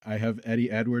I have Eddie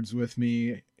Edwards with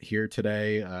me here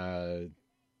today.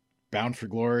 Bound for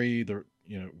Glory.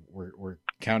 We're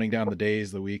counting down the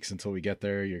days, the weeks until we get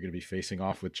there. You're going to be facing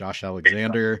off with Josh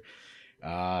Alexander.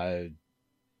 Uh,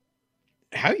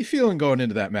 how are you feeling going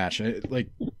into that match? Like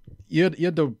you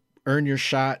had to earn your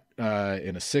shot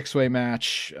in a six-way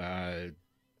match.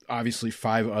 Obviously,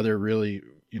 five other really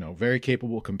very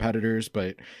capable competitors,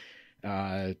 but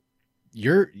uh,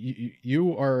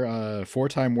 you are a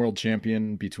four-time world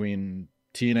champion between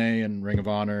TNA and Ring of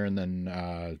Honor, and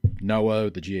then Noah,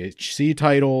 the GHC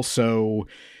title. So,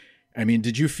 I mean,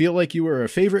 did you feel like you were a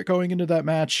favorite going into that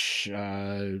match?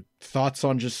 Thoughts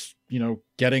on just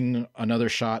getting another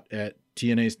shot at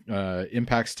TNA's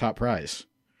Impact's top prize?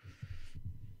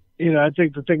 I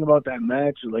think the thing about that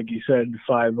match, like you said,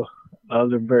 five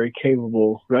other very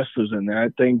capable wrestlers in there.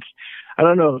 I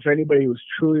don't know if anybody was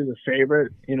truly the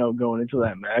favorite, going into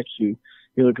that match. You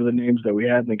look at the names that we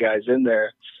had and the guys in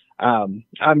there.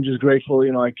 I'm just grateful,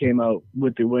 I came out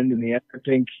with the win in the end. I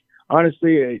think,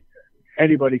 honestly,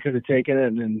 anybody could have taken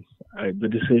it, and the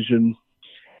decision,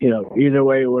 either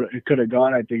way it could have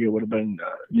gone. I think it would have been,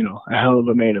 a hell of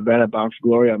a main event at Bound for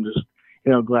Glory. I'm just,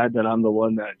 glad that I'm the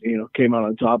one that, came out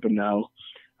on top, and now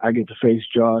I get to face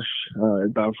Josh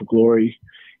at Bound for Glory.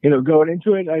 Going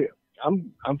into it,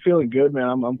 I'm feeling good,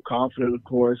 man. I'm confident, of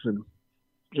course, and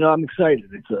I'm excited.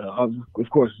 It's of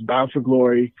course, it's Bound for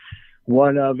Glory,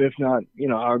 one of, if not,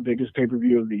 our biggest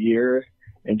pay-per-view of the year,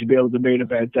 and to be able to main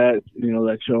event that,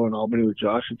 that show in Albany with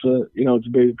Josh, it's a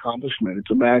big accomplishment.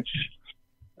 It's a match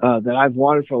that I've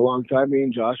wanted for a long time. Me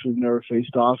and Josh have never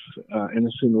faced off in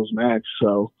a singles match,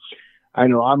 so I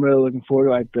know I'm really looking forward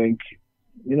to it. I think,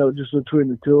 just between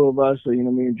the two of us, me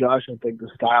and Josh, I think the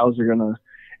styles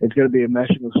it's going to be a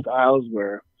meshing of styles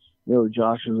where,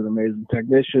 Josh is an amazing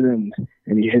technician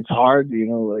and he hits hard,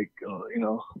 like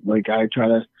I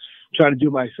try to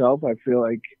do myself. I feel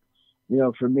like,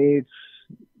 for me, it's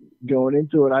going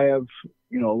into it. I have,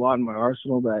 a lot in my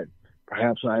arsenal that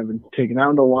perhaps I haven't taken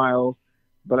out in a while,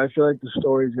 but I feel like the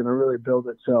story is going to really build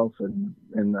itself, and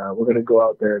we're going to go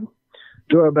out there and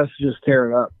do our best to just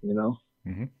tear it up,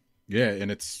 Mm-hmm. Yeah.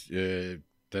 And it's,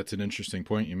 that's an interesting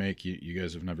point you make. You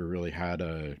guys have never really had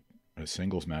a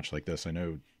singles match like this. I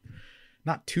know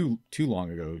not too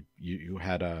long ago, you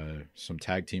had some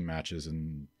tag team matches,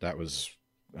 and that was,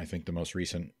 I think, the most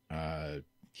recent.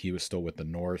 He was still with the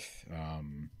North.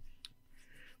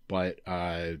 But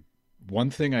one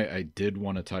thing I did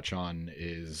want to touch on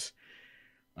is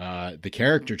the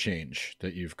character change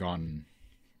that you've gone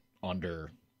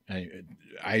under.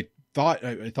 I thought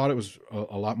it was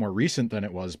a lot more recent than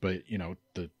it was, but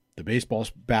the baseball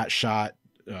bat shot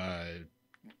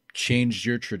changed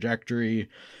your trajectory.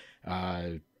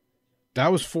 That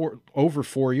was over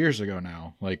 4 years ago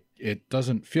now. Like, it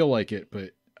doesn't feel like it,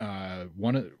 but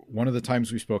one of the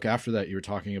times we spoke after that, you were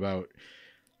talking about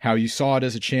how you saw it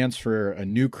as a chance for a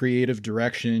new creative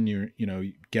direction. You're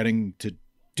getting to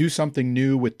do something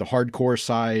new with the hardcore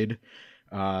side.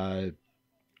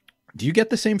 Do you get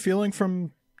the same feeling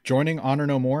from joining Honor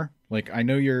No More? Like, I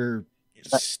know you're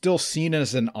still seen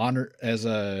as as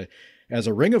a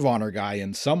Ring of Honor guy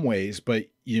in some ways, but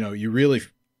you really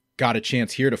got a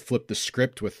chance here to flip the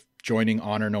script with joining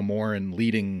Honor No More and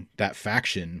leading that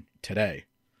faction today.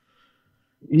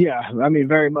 Yeah, I mean,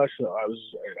 very much so.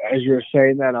 As you were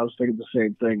saying that, I was thinking the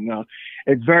same thing.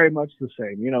 It's very much the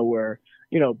same, where,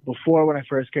 before, when I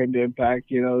first came to Impact,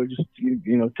 just,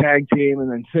 tag team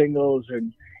and then singles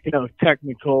and,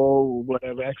 technical,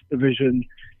 whatever, X Division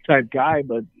type guy.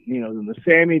 But, then the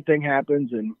Sammy thing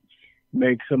happens and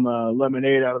make some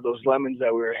lemonade out of those lemons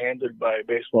that we were handed by a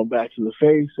baseball bat to the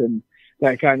face. And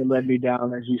that kind of led me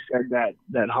down, as you said, that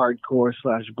hardcore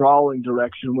 / brawling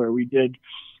direction where we did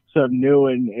some new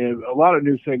and a lot of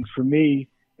new things for me,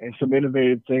 and some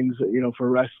innovative things, for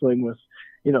wrestling with,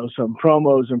 some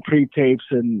promos and pre-tapes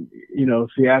and,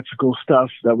 theatrical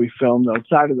stuff that we filmed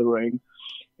outside of the ring.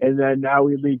 And then now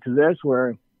we lead to this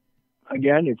where,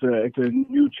 again, it's a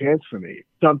new chance for me,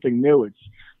 something new. It's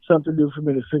something new for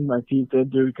me to sink my teeth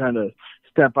into, kind of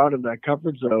step out of that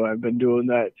comfort zone. I've been doing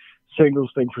that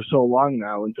singles thing for so long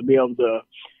now, and to be able to,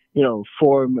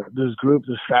 form this group,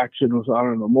 this faction with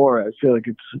Honor No More, I feel like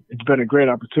it's been a great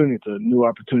opportunity. It's a new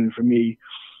opportunity for me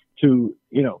to,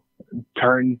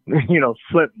 turn,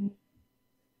 flip.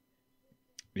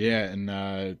 Yeah.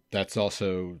 And that's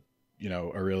also,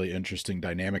 a really interesting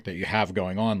dynamic that you have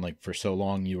going on. Like, for so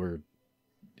long,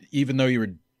 even though you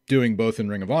were doing both in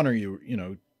Ring of Honor,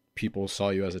 people saw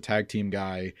you as a tag team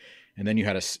guy, and then you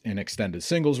had an extended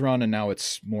singles run, and now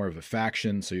it's more of a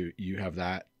faction. So you have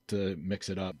that to mix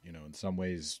it up. In some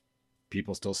ways,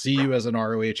 people still see you as an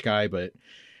ROH guy, but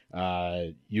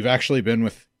You've actually been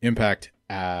with Impact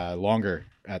longer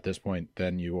at this point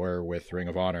than you were with Ring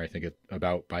of Honor. I think it's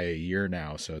about by a year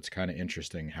now. So it's kind of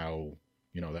interesting how,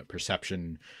 that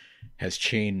perception has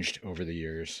changed over the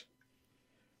years.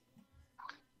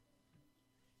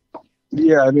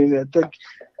 Yeah, I mean, I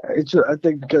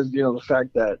think because the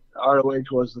fact that ROH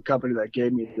was the company that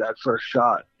gave me that first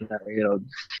shot.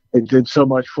 It did so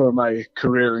much for my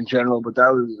career in general. But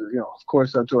that was, of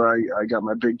course, that's where I got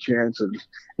my big chance and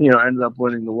ended up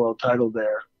winning the world title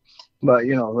there. But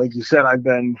like you said, I've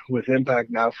been with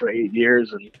Impact now for 8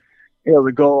 years, and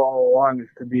the goal all along is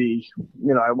to be,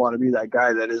 I want to be that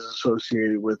guy that is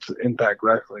associated with Impact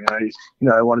Wrestling.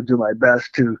 I want to do my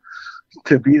best to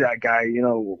be that guy,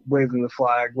 waving the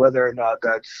flag, whether or not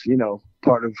that's,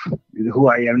 part of who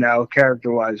I am now,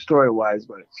 character-wise, story-wise.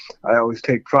 But I always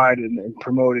take pride in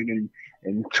promoting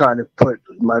and trying to put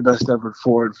my best effort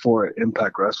forward for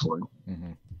Impact Wrestling.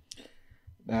 Mm-hmm.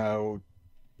 Now,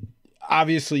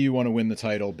 obviously you want to win the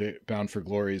title. Bound for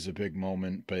Glory is a big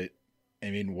moment, but I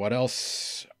mean, what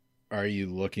else are you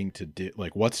looking to do?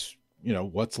 Like, what's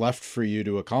left for you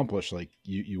to accomplish? Like,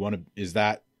 you want to, is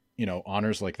that,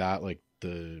 honors like that, like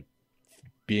the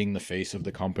being the face of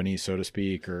the company, so to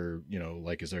speak, or,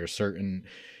 like, is there a certain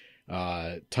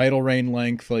title reign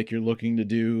length like you're looking to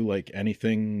do? Like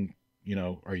anything,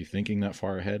 are you thinking that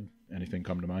far ahead? Anything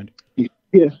come to mind?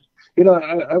 Yeah.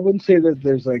 I wouldn't say that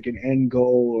there's like an end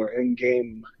goal or end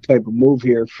game type of move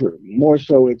here. For more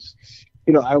so, it's,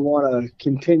 I want to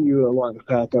continue along the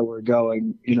path that we're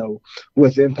going,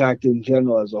 with Impact in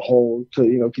general as a whole,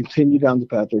 to, continue down the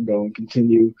path we're going,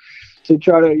 continue to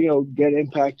try to, get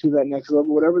Impact to that next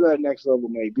level, whatever that next level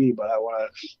may be. But I want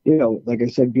to, like I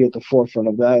said, be at the forefront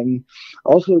of that, and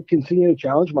also continue to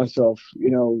challenge myself,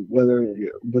 whether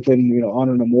within,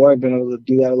 Honor No More, I've been able to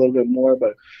do that a little bit more,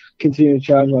 but continue to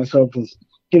challenge myself with,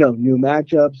 new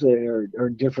matchups or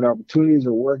different opportunities,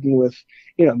 or working with,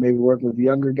 maybe working with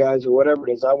younger guys or whatever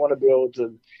it is. I want to be able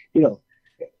to,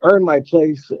 earn my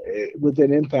place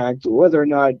within Impact, whether or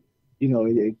not,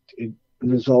 it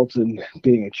results in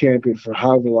being a champion for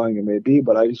however long it may be.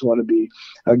 But I just want to be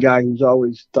a guy who's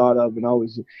always thought of and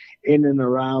always in and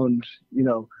around,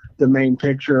 the main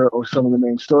picture or some of the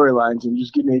main storylines, and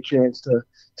just give me a chance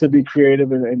to be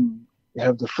creative and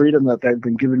have the freedom that they've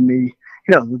been giving me,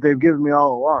 that they've given me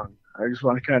all along. I just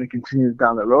want to kind of continue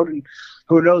down that road, and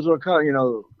who knows what kind.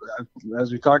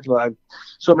 As we talked about,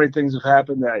 so many things have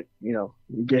happened that you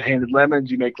get handed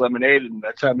lemons, you make lemonade, and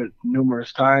that's happened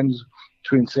numerous times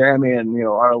between Sammy and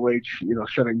ROH,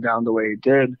 shutting down the way it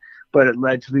did, but it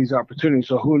led to these opportunities.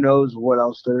 So who knows what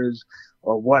else there is,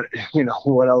 or what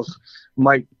else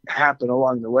might happen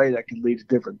along the way that could lead to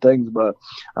different things. But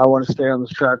I want to stay on this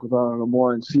track with Honor No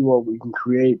More and see what we can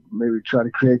create. Maybe try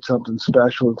to create something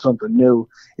special and something new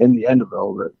in the end of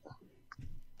all of it.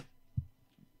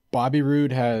 Bobby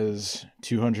Roode has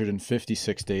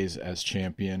 256 days as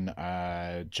champion.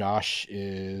 Josh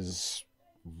is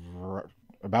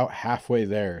about halfway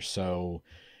there. So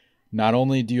not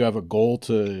only do you have a goal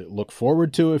to look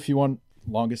forward to if you want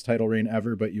longest title reign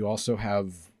ever, but you also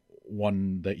have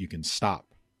one that you can stop.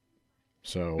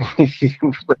 So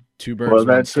two birds,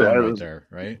 one stone right there,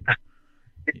 right?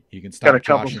 You can stop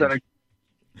Josh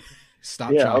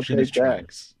in his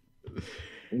tracks.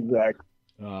 Exactly.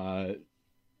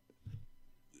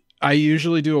 I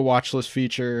usually do a watch list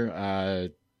feature,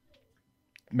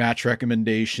 match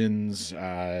recommendations.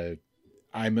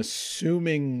 I'm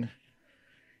assuming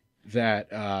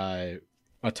that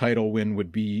a title win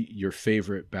would be your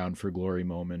favorite Bound for Glory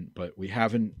moment, but we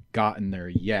haven't gotten there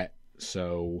yet.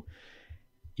 So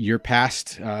your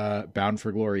past Bound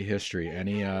for Glory history,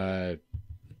 any all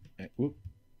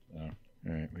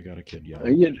right, we got a kid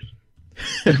yelling.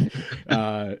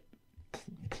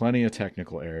 Plenty of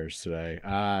technical errors today.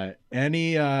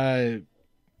 Any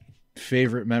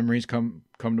favorite memories come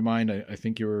to mind? I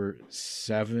think you were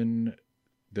 7.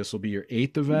 This will be your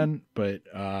 8th event, but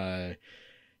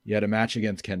you had a match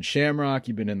against Ken Shamrock.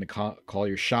 You've been in the Call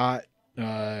Your Shot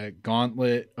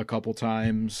gauntlet a couple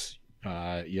times.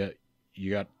 You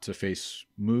got to face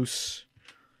Moose.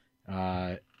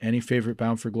 Any favorite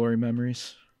Bound for Glory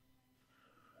memories?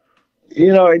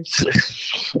 It's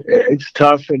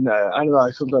tough, and I don't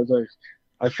know. Sometimes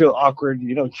I feel awkward,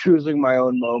 choosing my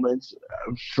own moments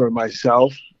for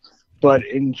myself. But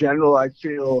in general, I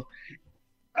feel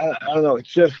I don't know.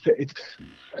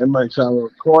 It might sound a little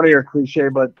corny or cliche,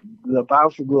 but the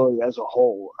Bound for Glory as a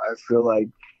whole, I feel like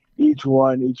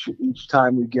each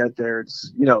time we get there,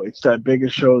 it's it's that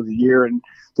biggest show of the year, and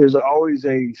there's always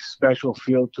a special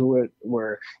feel to it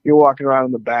where you're walking around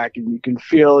in the back and you can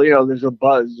feel there's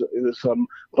some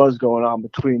buzz going on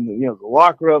between the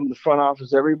locker room, the front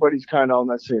office. Everybody's kind of on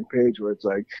that same page where it's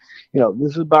like,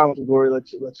 this is Bound for Glory.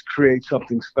 Let's create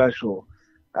something special.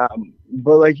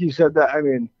 But like you said, that I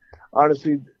mean,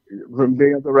 honestly, from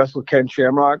being able to wrestle Ken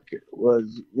Shamrock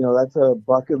was, that's a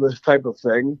bucket list type of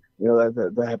thing.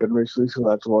 That happened recently, so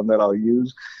that's one that I'll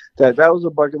use. That was a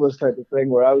bucket list type of thing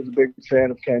where I was a big fan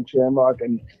of Ken Shamrock,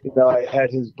 and I had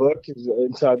his book, his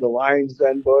Inside the Lines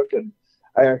Den book, and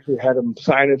I actually had him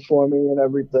sign it for me and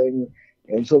everything.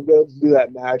 And so be able to do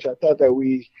that match, I thought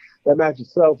that match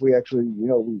itself, we actually,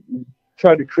 we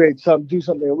tried to do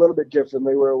something a little bit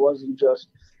differently where it wasn't just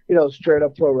straight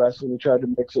up pro wrestling. We tried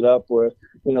to mix it up with,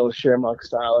 Shamrock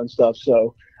style and stuff.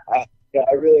 So, I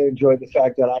really enjoyed the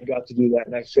fact that I got to do that,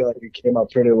 and I feel like it came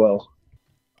out pretty well.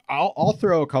 I'll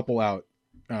throw a couple out,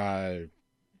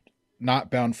 not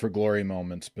Bound for Glory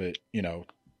moments, but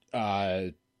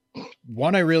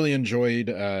one I really enjoyed.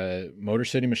 Motor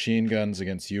City Machine Guns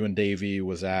against you and Davey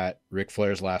was at Ric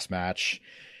Flair's last match.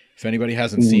 If anybody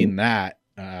hasn't seen that,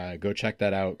 go check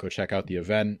that out. Go check out the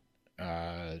event.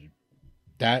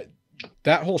 That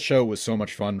whole show was so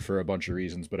much fun for a bunch of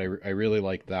reasons, but I really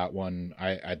liked that one.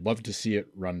 I'd love to see it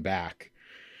run back.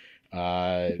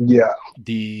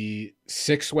 The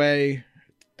 6-way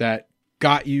that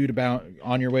got you to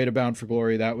on your way to Bound for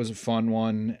Glory, that was a fun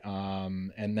one.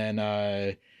 And then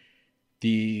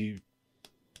the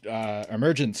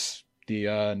Emergence, the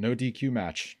no DQ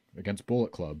match against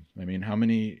Bullet Club. I mean, how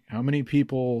many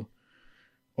people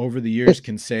over the years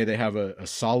can say they have a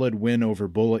solid win over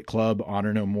Bullet Club,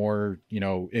 Honor No More?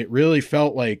 It really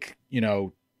felt like,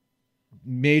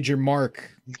 major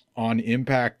mark on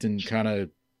Impact, and kind of,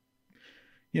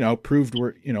 proved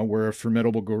we're a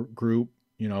formidable group.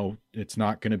 It's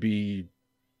not going to be,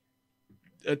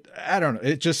 I don't know.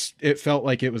 It felt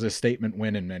like it was a statement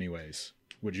win in many ways.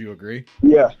 Would you agree?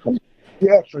 Yeah,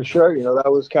 for sure.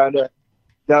 That was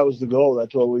the goal.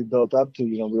 That's what we built up to.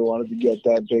 We wanted to get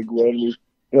that big win.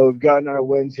 We've gotten our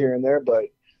wins here and there, but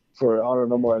for Honor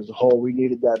No More as a whole, we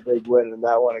needed that big win, and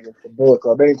that one against the Bullet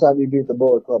Club. Anytime you beat the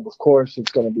Bullet Club, of course,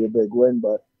 it's going to be a big win,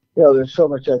 but, there's so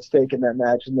much at stake in that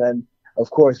match. And then, of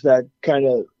course, that kind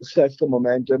of sets the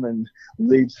momentum and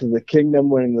leads to the Kingdom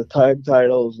winning the tag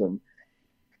titles and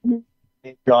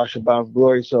Josh at Bound for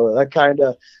Glory. So that kind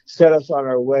of set us on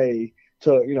our way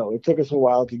to, it took us a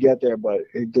while to get there, but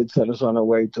it did set us on our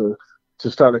way to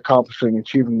start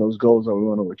achieving those goals that we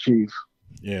want to achieve.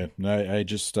 Yeah, I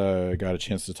just got a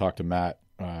chance to talk to Matt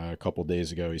a couple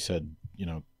days ago. He said,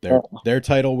 their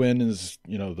title win is,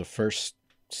 the first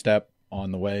step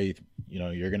on the way.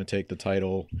 You're going to take the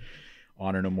title.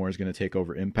 Honor No More is going to take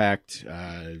over Impact.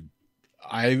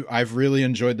 I've really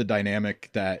enjoyed the dynamic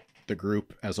that the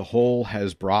group as a whole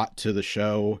has brought to the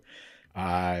show.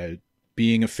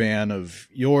 Being a fan of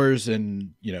yours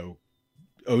and,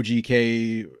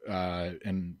 OGK,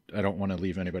 and I don't want to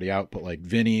leave anybody out, but like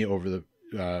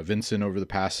Vincent over the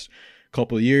past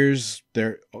couple of years,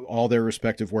 all their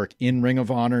respective work in Ring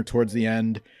of Honor towards the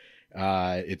end.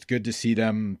 It's good to see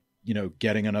them,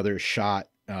 getting another shot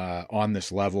on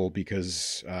this level,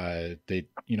 because they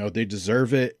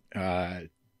deserve it.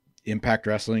 Impact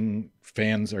Wrestling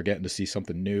fans are getting to see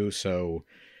something new. So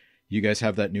you guys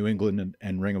have that New England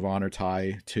and Ring of Honor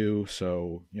tie too.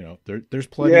 So, there's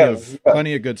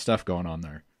plenty of good stuff going on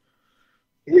there.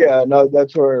 Yeah, no,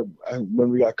 that's where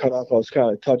when we got cut off, I was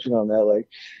kind of touching on that. Like,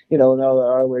 now that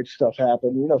ROH stuff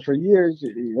happened, for years,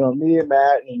 me and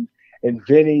Matt and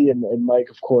Vinny and Mike,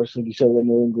 of course, like you said, the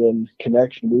New England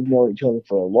connection, we've known each other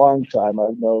for a long time.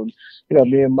 I've known,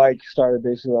 me and Mike started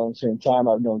basically around the same time.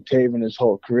 I've known Taven his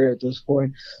whole career at this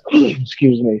point.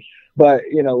 Excuse me. But,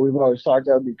 we've always thought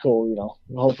that would be cool,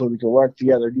 hopefully we can work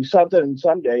together, do something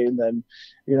someday. And then,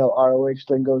 ROH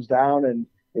thing goes down, and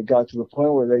it got to the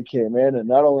point where they came in, and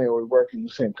not only are we working in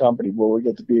the same company, but we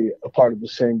get to be a part of the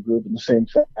same group and the same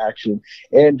faction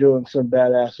and doing some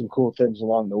badass and cool things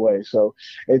along the way. So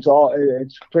it's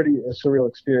pretty a surreal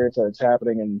experience that it's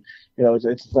happening. And,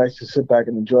 it's nice to sit back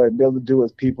and enjoy it and be able to do it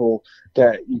with people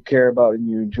that you care about and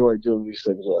you enjoy doing these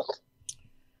things with.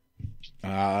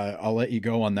 I'll let you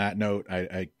go on that note.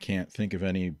 I can't think of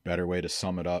any better way to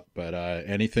sum it up, but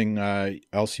anything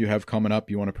else you have coming up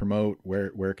you want to promote?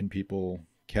 Where can people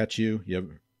catch you? You have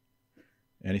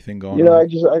anything going on? I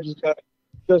just got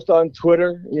on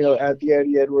Twitter, at the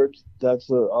Eddie Edwards. That's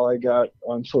all I got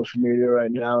on social media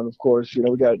right now. And of course,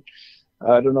 we got,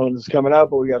 I don't know when this is coming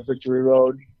out, but we got Victory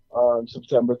Road on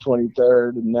September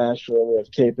 23rd in Nashville. We have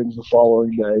tapings the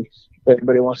following day. If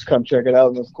anybody wants to come check it out,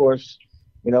 and of course,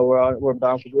 we're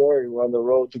bound for glory. We're on the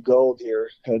road to gold here,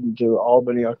 heading to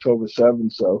Albany October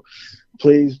 7th. So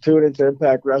please tune into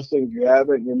Impact Wrestling. If you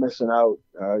haven't, you're missing out.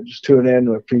 Just tune in.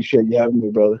 I appreciate you having me,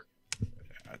 brother.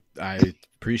 I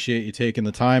appreciate you taking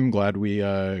the time. Glad we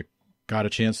got a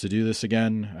chance to do this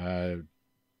again.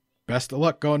 Best of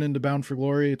luck going into Bound for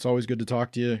Glory. It's always good to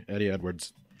talk to you, Eddie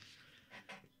Edwards.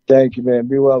 Thank you, man.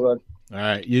 Be well, bud. All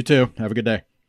right. You too. Have a good day.